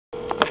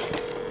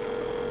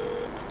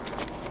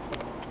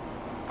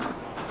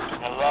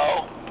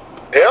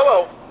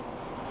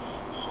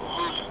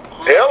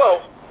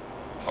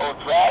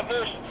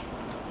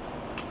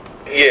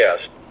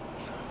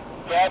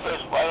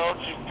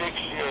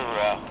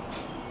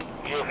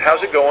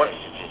it going?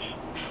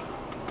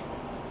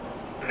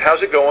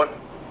 How's it going?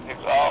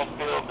 It's all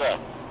filled up.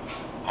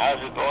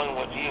 How's it going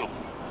with you?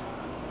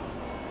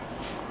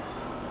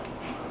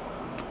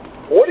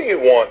 What do you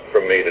want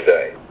from me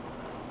today?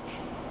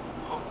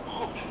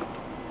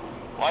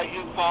 Why are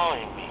you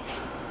calling me?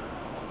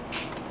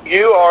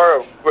 You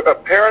are a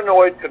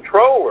paranoid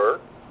controller.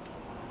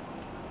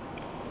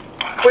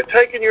 Quit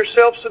taking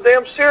yourself so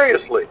damn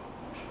seriously.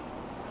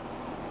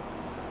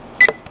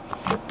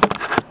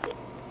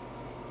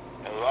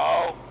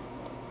 Hello?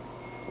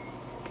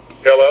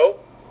 Hello?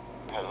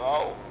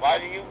 Hello? Why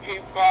do you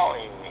keep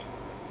calling me?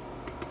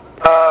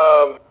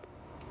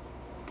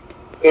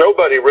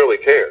 Nobody really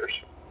cares.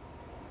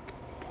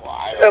 Well,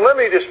 I And let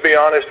me just be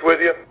honest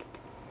with you.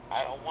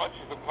 don't want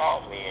you to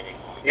call me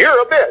anymore.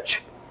 You're a bitch.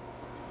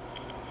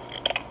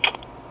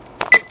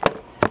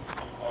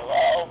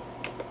 Hello?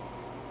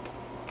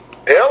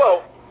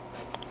 Hello?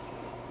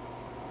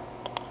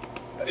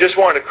 I just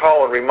wanted to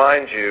call and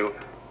remind you,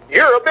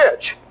 you're a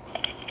bitch.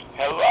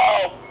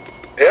 Hello?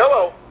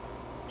 Hello?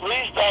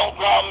 Please don't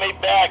call me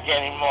back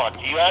anymore. Do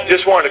you understand?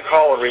 Just wanted to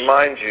call and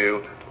remind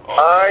you,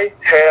 I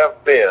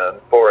have been,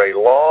 for a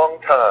long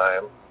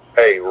time,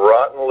 a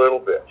rotten little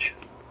bitch.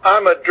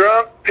 I'm a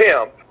drunk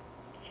pimp.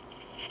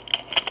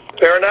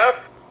 Fair enough?